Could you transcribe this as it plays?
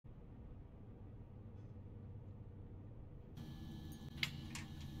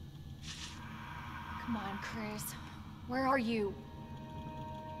on, Chris. Where are you?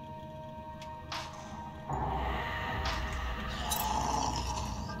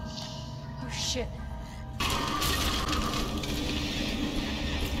 Oh, shit.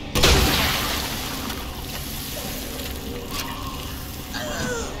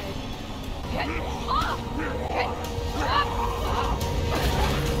 Get off! Get up!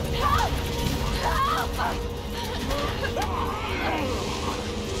 Help! Help!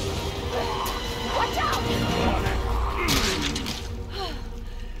 Watch out!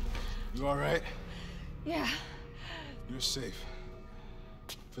 You all right? Yeah. You're safe.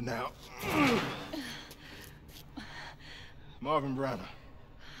 For now. Marvin Browner.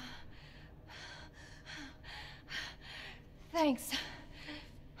 Thanks.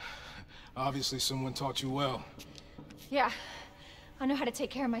 Obviously someone taught you well. Yeah. I know how to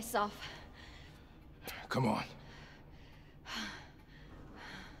take care of myself. Come on.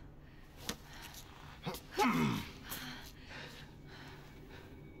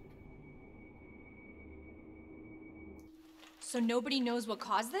 So nobody knows what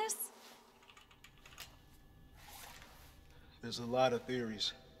caused this? There's a lot of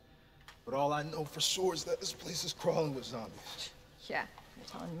theories. But all I know for sure is that this place is crawling with zombies. Yeah, you're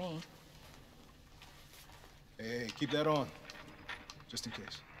telling me. Hey, keep that on. Just in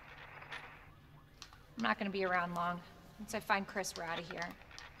case. I'm not gonna be around long. Once I find Chris, we're out of here.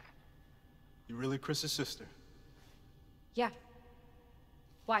 You really Chris's sister? Yeah.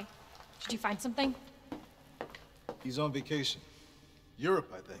 Why? Did you find something? He's on vacation.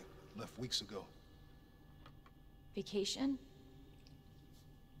 Europe, I think. Left weeks ago. Vacation?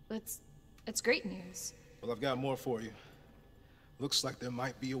 It's great news. Well, I've got more for you. Looks like there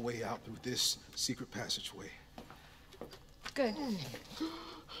might be a way out through this secret passageway. Good.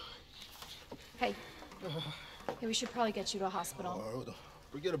 Hey. Hey, we should probably get you to a hospital. Oh,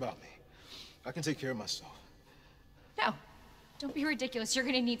 forget about me. I can take care of myself. No. Don't be ridiculous. You're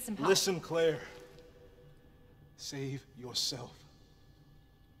gonna need some help. Listen, Claire. Save yourself.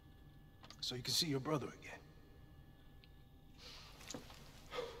 So you can see your brother again.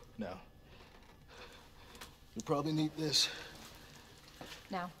 Now, you'll probably need this.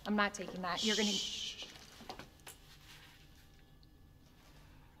 No, I'm not taking that. You're gonna... Shh.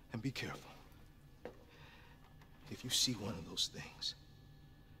 And be careful. If you see one of those things,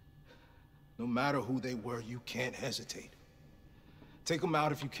 no matter who they were, you can't hesitate. Take them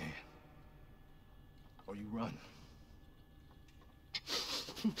out if you can. Or you run.